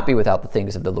church cannot be without the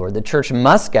things of the Lord. The church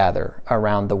must gather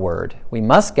around the word. We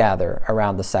must gather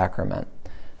around the sacrament.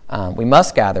 We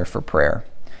must gather for prayer.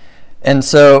 And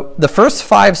so the first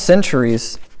 5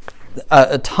 centuries,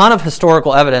 a ton of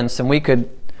historical evidence, and we could,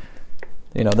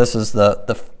 this is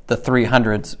the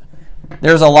 300s.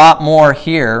 There's a lot more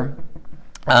here,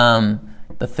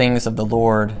 the things of the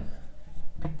Lord.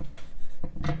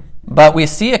 But we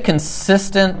see a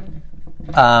consistent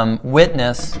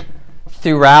witness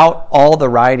throughout all the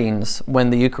writings when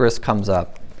the Eucharist comes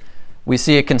up. We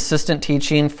see a consistent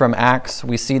teaching from Acts.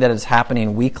 We see that it's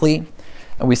happening weekly,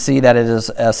 and we see that it is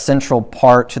a central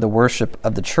part to the worship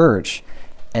of the church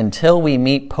until we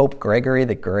meet Pope Gregory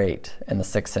the Great in the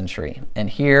 6th century. And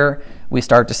here we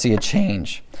start to see a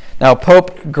change. Now,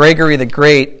 Pope Gregory the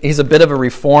Great, he's a bit of a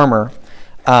reformer.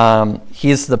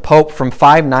 He's the Pope from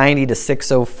 590 to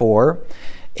 604.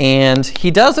 And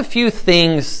he does a few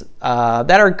things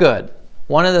that are good.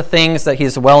 One of the things that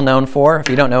he's well known for, if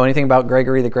you don't know anything about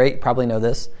Gregory the Great, you probably know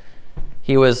this.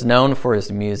 He was known for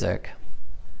his music.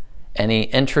 And he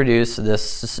introduced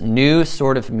this new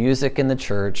sort of music in the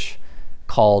church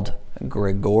called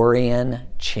Gregorian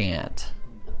chant.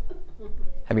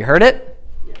 Have you heard it?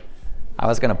 Yes. I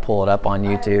was going to pull it up on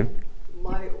YouTube.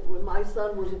 When my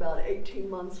son was about 18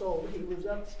 months old, he was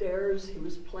upstairs, he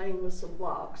was playing with some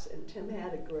blocks, and Tim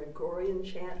had a Gregorian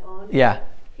chant on. Yeah.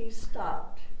 He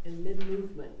stopped in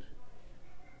mid-movement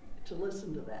to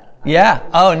listen to that. Yeah.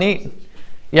 Oh, neat.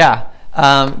 Yeah.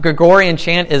 Gregorian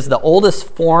chant is the oldest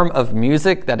form of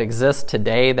music that exists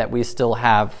today that we still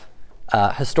have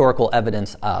historical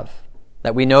evidence of.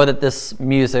 That we know that this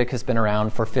music has been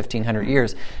around for 1,500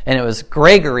 years. And it was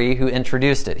Gregory who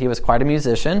introduced it. He was quite a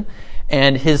musician.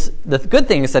 And the good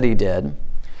things that he did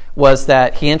was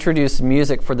that he introduced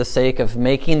music for the sake of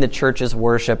making the church's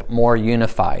worship more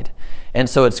unified. And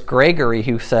so it's Gregory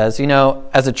who says,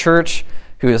 as a church,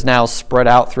 who is now spread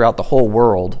out throughout the whole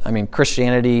world. I mean,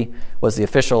 Christianity was the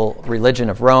official religion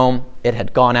of Rome. It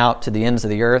had gone out to the ends of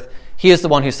the earth. He is the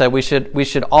one who said we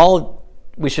should all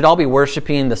be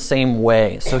worshiping the same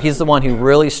way. So he's the one who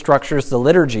really structures the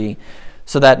liturgy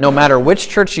so that no matter which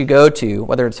church you go to,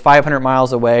 whether it's 500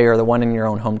 miles away or the one in your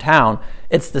own hometown,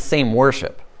 it's the same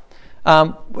worship,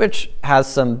 which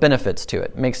has some benefits to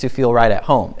it. It makes you feel right at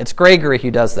home. It's Gregory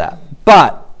who does that.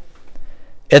 But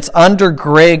it's under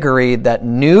Gregory that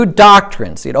new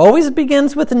doctrines, it always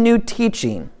begins with a new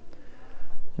teaching,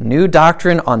 new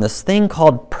doctrine on this thing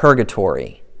called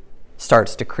purgatory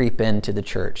starts to creep into the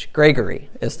church. Gregory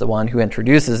is the one who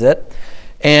introduces it.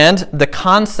 And the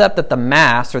concept that the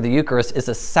Mass or the Eucharist is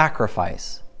a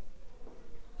sacrifice.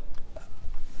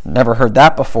 Never heard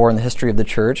that before in the history of the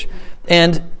church.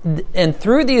 And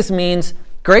through these means,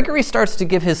 Gregory starts to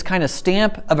give his kind of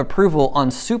stamp of approval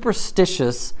on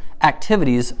superstitious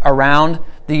activities around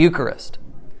the Eucharist.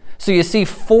 So you see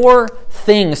 4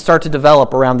 things start to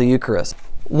develop around the Eucharist.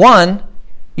 1,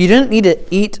 you didn't need to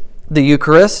eat the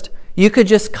Eucharist. You could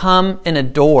just come and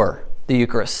adore the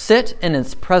Eucharist, sit in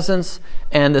its presence,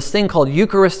 and this thing called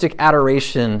Eucharistic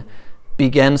adoration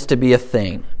begins to be a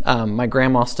thing. My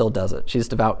grandma still does it. She's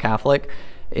devout Catholic.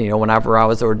 You know, whenever I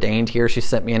was ordained here, she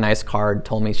sent me a nice card,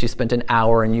 told me she spent an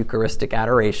hour in Eucharistic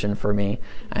adoration for me.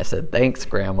 I said, thanks,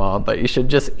 Grandma, but you should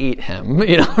just eat him.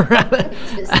 You know,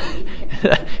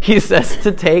 he says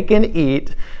to take and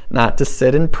eat, not to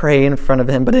sit and pray in front of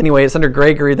him. But anyway, it's under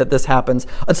Gregory that this happens.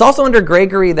 It's also under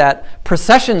Gregory that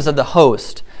processions of the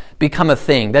host become a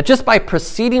thing, that just by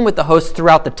proceeding with the host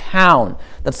throughout the town,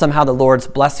 that somehow the Lord's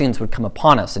blessings would come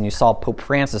upon us. And you saw Pope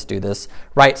Francis do this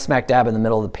right smack dab in the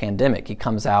middle of the pandemic. He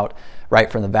comes out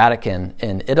right from the Vatican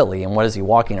in Italy, and what is he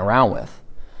walking around with?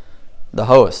 The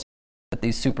host. That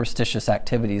these superstitious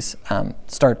activities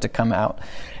start to come out.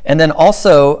 And then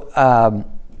also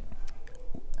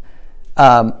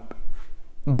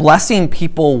blessing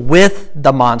people with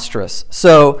the monstrous.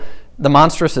 So the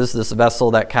monstrous is this vessel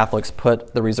that Catholics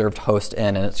put the reserved host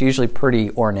in, and it's usually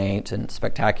pretty ornate and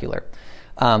spectacular.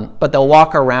 But they'll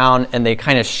walk around and they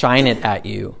kind of shine it at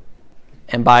you,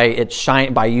 and by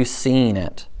you seeing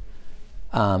it,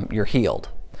 you're healed.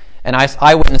 And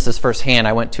I witnessed this firsthand.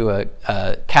 I went to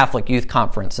a Catholic youth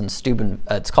conference in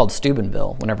it's called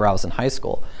Steubenville, whenever I was in high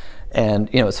school, and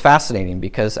it was fascinating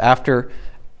because after.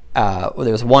 There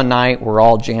was one night we're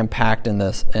all jam-packed in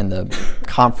the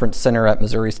conference center at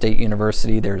Missouri State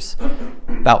University. There's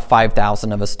about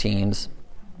 5,000 of us teens.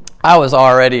 I was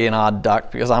already an odd duck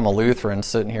because I'm a Lutheran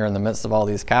sitting here in the midst of all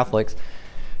these Catholics.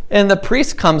 And the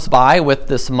priest comes by with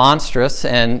this monstrous,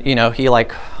 and he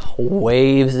like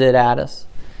waves it at us.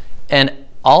 And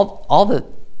all the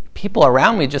people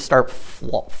around me just start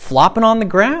flopping on the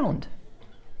ground.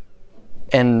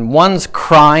 And one's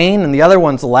crying and the other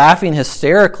one's laughing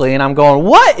hysterically, and I'm going,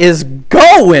 what is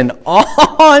going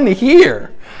on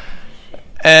here?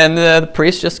 And the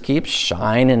priest just keeps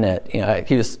shining it.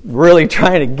 He was really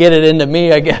trying to get it into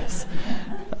me, I guess.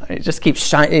 It just keeps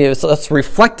shining. It's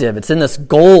reflective. It's in this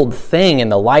gold thing,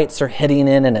 and the lights are hitting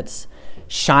in, and it's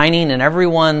shining, and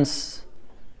everyone's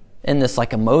in this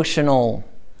like emotional.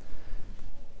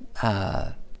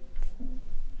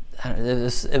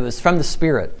 It was from the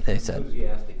Spirit, they said.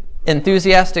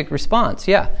 Enthusiastic response,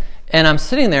 yeah. And I'm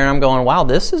sitting there and I'm going, wow,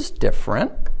 this is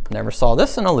different. Never saw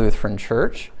this in a Lutheran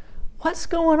church. What's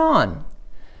going on?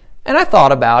 And I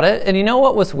thought about it, and you know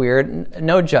what was weird?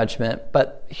 No judgment,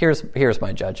 but here's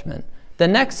my judgment. The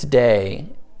next day,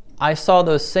 I saw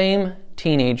those same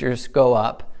teenagers go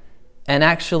up and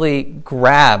actually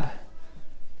grab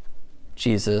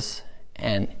Jesus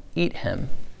and eat him,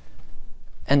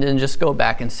 and then just go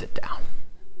back and sit down.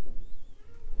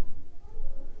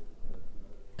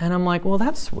 And I'm like, well,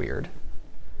 that's weird.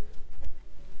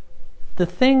 The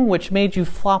thing which made you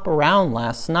flop around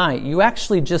last night, you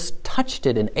actually just touched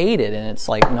it and ate it, and it's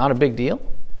like not a big deal?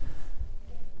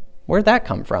 Where'd that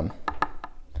come from?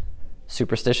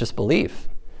 Superstitious belief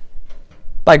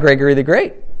by Gregory the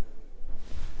Great.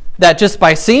 That just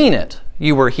by seeing it,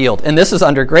 you were healed. And this is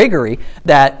under Gregory,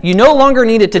 that you no longer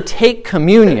needed to take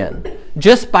communion.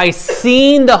 Just by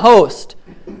seeing the host,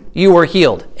 you were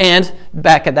healed. And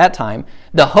back at that time,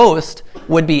 the host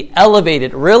would be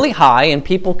elevated really high, and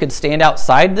people could stand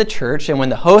outside the church, and when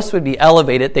the host would be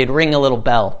elevated, they'd ring a little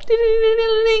bell.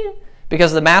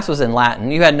 Because the Mass was in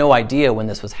Latin. You had no idea when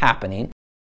this was happening.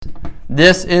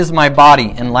 This is my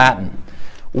body in Latin.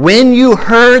 When you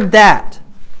heard that,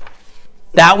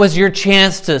 that was your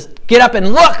chance to get up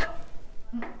and look.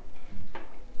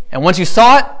 And once you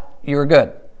saw it, you were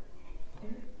good.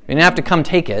 You didn't have to come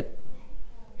take it.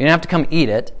 You didn't have to come eat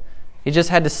it. You just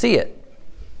had to see it.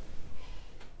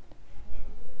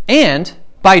 And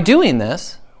by doing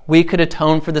this, we could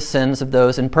atone for the sins of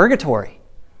those in purgatory.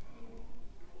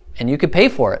 And you could pay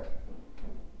for it,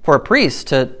 for a priest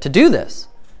to do this.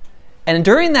 And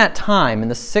during that time, in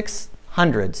the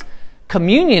 600s,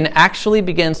 communion actually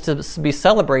begins to be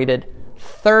celebrated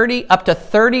up to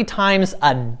 30 times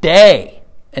a day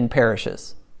in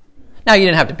parishes. Now, you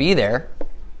didn't have to be there.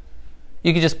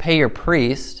 You could just pay your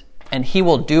priest, and he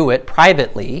will do it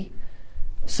privately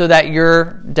so that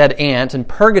your dead aunt in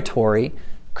purgatory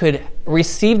could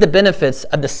receive the benefits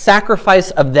of the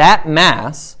sacrifice of that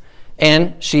Mass,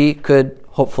 and she could,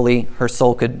 hopefully, her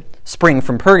soul could spring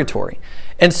from purgatory.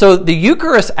 And so the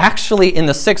Eucharist actually in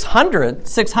the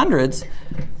 600s,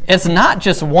 it's not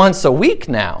just once a week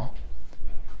now.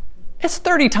 It's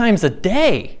 30 times a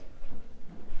day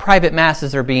private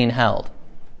Masses are being held.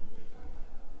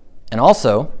 And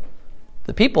also,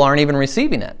 the people aren't even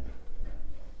receiving it.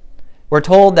 We're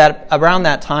told that around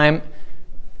that time,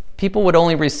 people would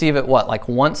only receive it, like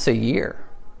once a year?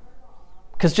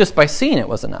 Because just by seeing it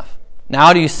was enough.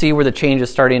 Now do you see where the change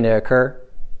is starting to occur?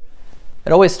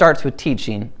 It always starts with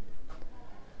teaching.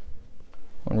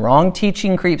 When wrong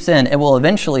teaching creeps in, it will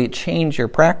eventually change your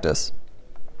practice.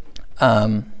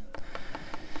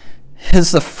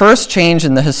 It's the first change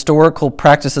in the historical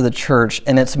practice of the church,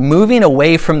 and it's moving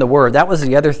away from the word. That was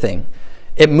the other thing.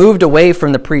 It moved away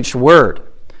from the preached word.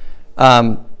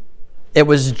 It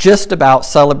was just about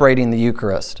celebrating the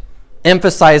Eucharist,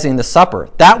 emphasizing the supper.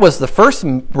 That was the first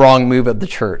wrong move of the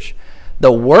church.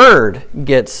 The word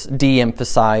gets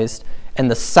de-emphasized,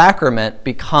 and the sacrament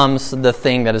becomes the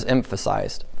thing that is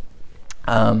emphasized.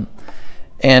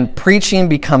 And preaching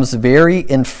becomes very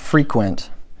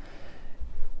infrequent.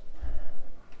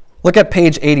 Look at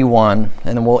page 81,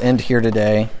 and then we'll end here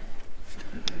today.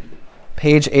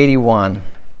 Page 81.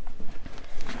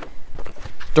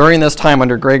 During this time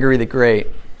under Gregory the Great,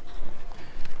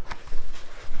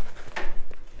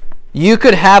 you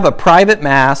could have a private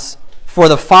Mass for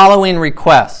the following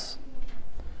requests: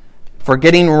 for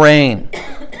getting rain,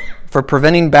 for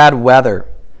preventing bad weather,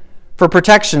 for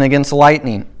protection against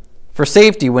lightning, for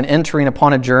safety when entering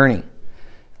upon a journey.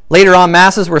 Later on,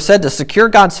 Masses were said to secure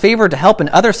God's favor, to help in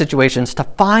other situations, to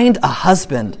find a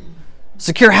husband,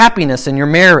 secure happiness in your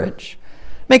marriage,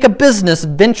 make a business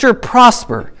venture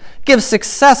prosper, give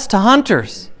success to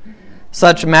hunters.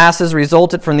 Such Masses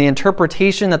resulted from the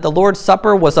interpretation that the Lord's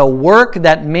Supper was a work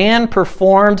that man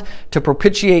performed to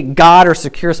propitiate God or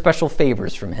secure special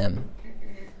favors from Him.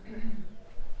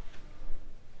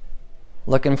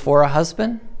 Looking for a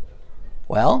husband?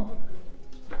 Well,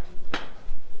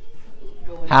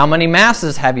 how many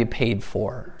Masses have you paid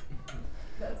for?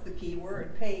 That's the key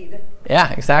word, paid.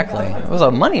 Yeah, exactly. It was a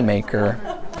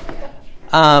moneymaker.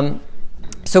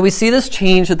 So we see this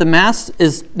change, that the Mass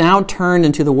is now turned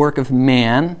into the work of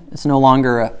man. It's no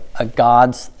longer a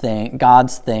God's thing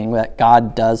that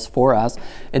God does for us.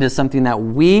 It is something that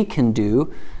we can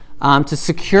do to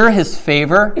secure His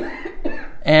favor.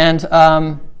 And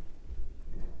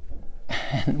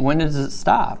when does it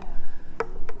stop?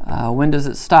 When does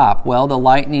it stop? Well, the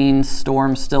lightning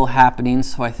storm's still happening,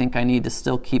 so I think I need to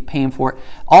still keep paying for it.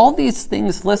 All these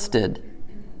things listed,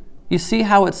 you see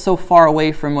how it's so far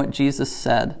away from what Jesus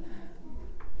said.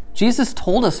 Jesus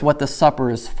told us what the supper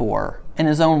is for in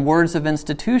His own words of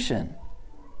institution.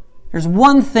 There's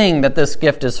one thing that this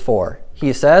gift is for.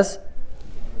 He says,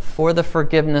 for the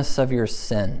forgiveness of your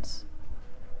sins.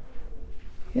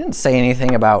 He didn't say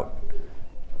anything about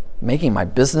making my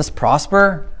business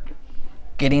prosper,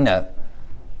 getting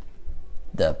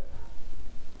the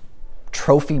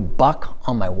trophy buck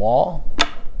on my wall.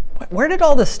 Where did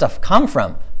all this stuff come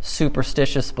from?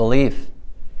 Superstitious belief.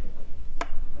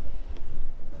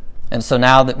 And so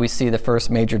now that we see the first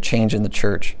major change in the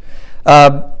church.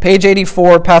 Page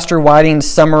 84, Pastor Whiting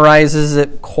summarizes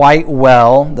it quite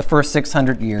well, the first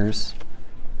 600 years.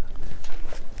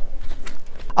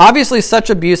 Obviously, such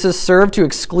abuses serve to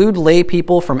exclude lay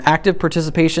people from active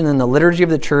participation in the liturgy of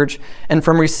the church and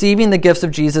from receiving the gifts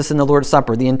of Jesus in the Lord's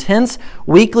Supper. The intense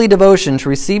weekly devotion to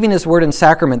receiving His word and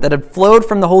sacrament that had flowed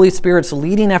from the Holy Spirit's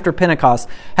leading after Pentecost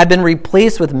had been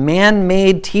replaced with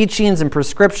man-made teachings and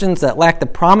prescriptions that lacked the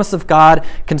promise of God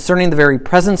concerning the very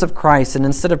presence of Christ. And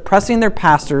instead of pressing their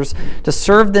pastors to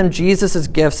serve them Jesus'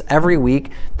 gifts every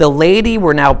week, the laity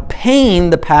were now paying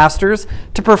the pastors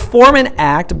to perform an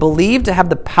act believed to have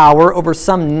the power over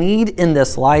some need in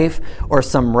this life or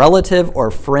some relative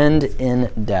or friend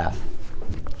in death.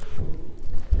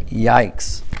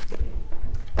 Yikes.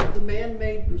 The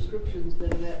man-made prescriptions, then,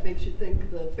 that makes you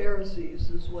think the Pharisees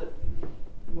is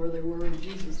where they were in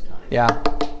Jesus' time. Yeah,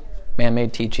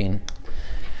 man-made teaching.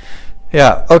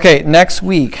 Yeah. Okay. Next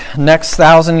week, next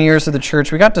 1,000 years of the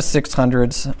church. We got to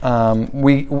 600s.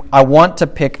 I want to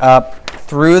pick up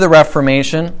through the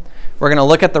Reformation. We're going to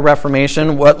look at the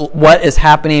Reformation. What is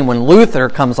happening when Luther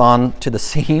comes on to the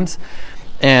scenes,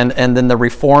 and then the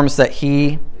reforms that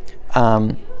he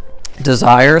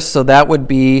desires. So that would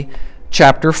be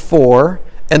chapter 4.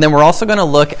 And then we're also going to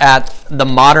look at the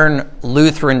modern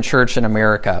Lutheran church in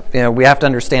America. We have to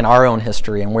understand our own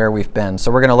history and where we've been.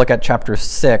 So we're going to look at chapter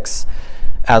 6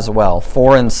 as well.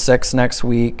 4 and 6 next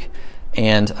week.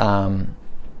 And I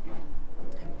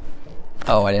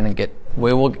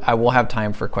will have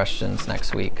time for questions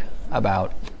next week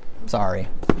about. Sorry,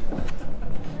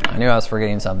 I knew I was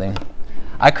forgetting something.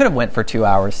 I could have went for 2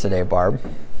 hours today, Barb.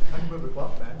 I can move the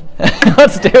clock back.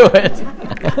 Let's do it.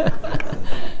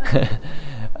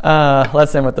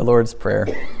 Let's end with the Lord's Prayer.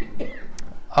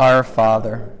 Our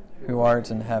Father, who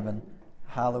art in heaven,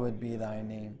 hallowed be thy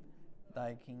name.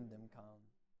 Thy kingdom come.